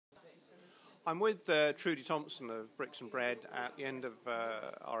I'm with Trudy Thompson of Bricks and Bread at the end of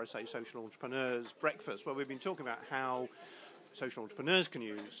RSA Social Entrepreneurs Breakfast, where we've been talking about how social entrepreneurs can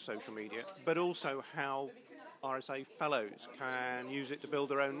use social media, but also how RSA fellows can use it to build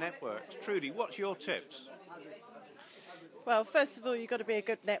their own networks. Trudy, what's your tips? Well, first of all, you've got to be a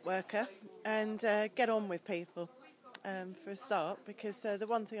good networker and get on with people for a start, because the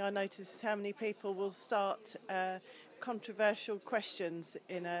one thing I notice is how many people will start controversial questions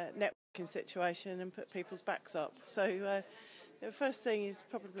in a networking situation and put people's backs up. So the first thing is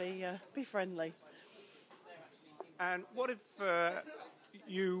probably be friendly. And what have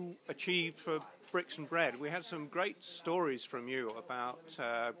you achieved for Bricks and Bread? We had some great stories from you about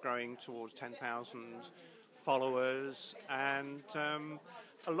growing towards 10,000 followers and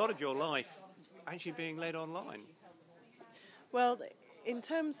a lot of your life actually being led online. Well, in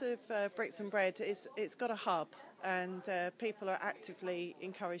terms of Bricks and Bread, it's got a hub, and people are actively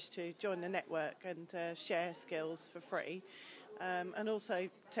encouraged to join the network and share skills for free, and also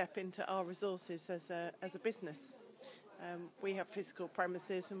tap into our resources as a business. We have physical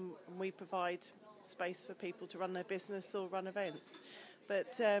premises and we provide space for people to run their business or run events.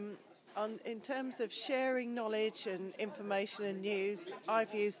 But in terms of sharing knowledge and information and news,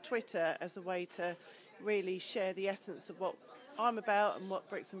 I've used Twitter as a way to really share the essence of what I'm about and what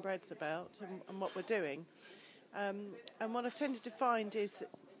Bricks and Bread's about and what we're doing. And what I've tended to find is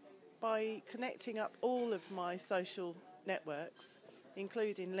by connecting up all of my social networks,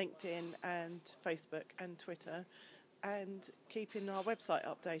 including LinkedIn and Facebook and Twitter, and keeping our website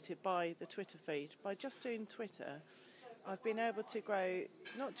updated by the Twitter feed, by just doing Twitter, I've been able to grow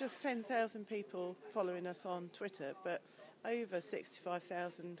not just 10,000 people following us on Twitter, but over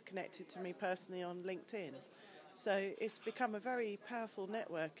 65,000 connected to me personally on LinkedIn. So it's become a very powerful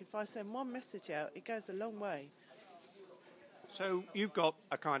network. If I send one message out, it goes a long way. So you've got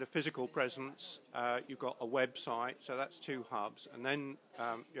a kind of physical presence, you've got a website, so that's two hubs, and then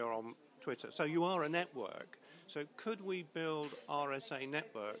you're on Twitter. So you are a network. So could we build RSA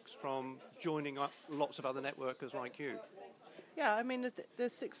networks from joining up lots of other networkers like you? Yeah, I mean, the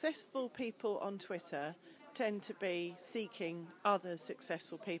successful people on Twitter tend to be seeking other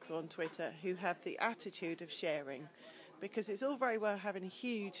successful people on Twitter who have the attitude of sharing, because it's all very well having a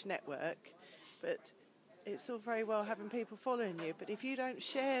huge network, but it's all very well having people following you. But if you don't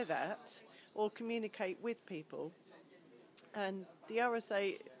share that or communicate with people, and the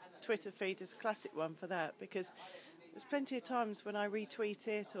RSA Twitter feed is a classic one for that, because there's plenty of times when I retweet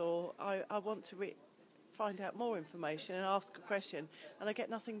it or I want to find out more information and ask a question and I get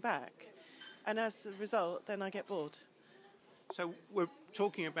nothing back, and as a result then I get bored. So we're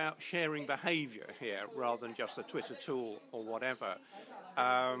talking about sharing behaviour here rather than just a Twitter tool or whatever.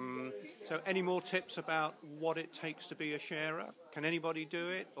 So any more tips about what it takes to be a sharer? Can anybody do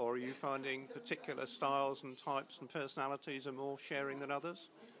it, or are you finding particular styles and types and personalities are more sharing than others?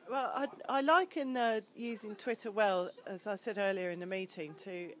 Well, I liken using Twitter well, as I said earlier in the meeting,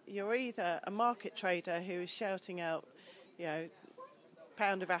 to you're either a market trader who is shouting out,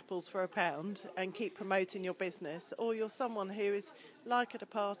 pound of apples for a pound and keep promoting your business, or you're someone who is like at a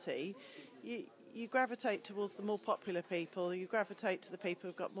party, you gravitate towards the more popular people, you gravitate to the people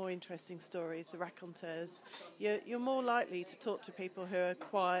who've got more interesting stories, the raconteurs. You're more likely to talk to people who are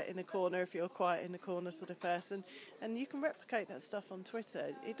quiet in a corner if you're a quiet in a corner sort of person, and you can replicate that stuff on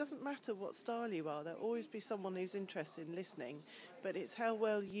Twitter. It doesn't matter what style you are, there'll always be someone who's interested in listening, but it's how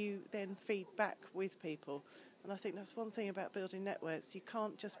well you then feed back with people. And I think that's one thing about building networks. You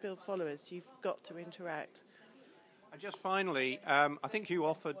can't just build followers, you've got to interact. And just finally, I think you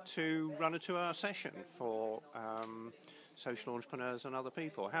offered to run a 2-hour session for social entrepreneurs and other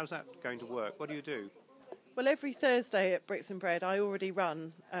people. How's that going to work? What do you do? Well, every Thursday at Bricks and Bread I already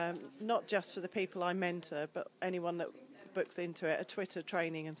run, not just for the people I mentor, but anyone that books into it, a Twitter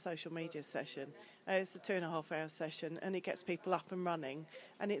training and social media session. It's a 2.5-hour session and it gets people up and running,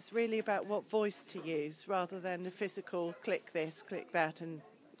 and it's really about what voice to use rather than the physical click this, click that, and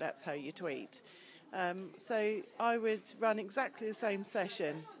that's how you tweet. So I would run exactly the same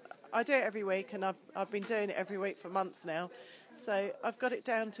session. I do it every week, and I've been doing it every week for months now. So I've got it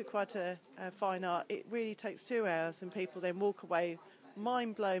down to quite a fine art. It really takes 2 hours, and people then walk away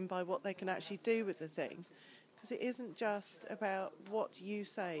mind blown by what they can actually do with the thing. Because it isn't just about what you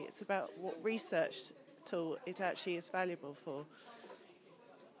say, it's about what research tool it actually is valuable for.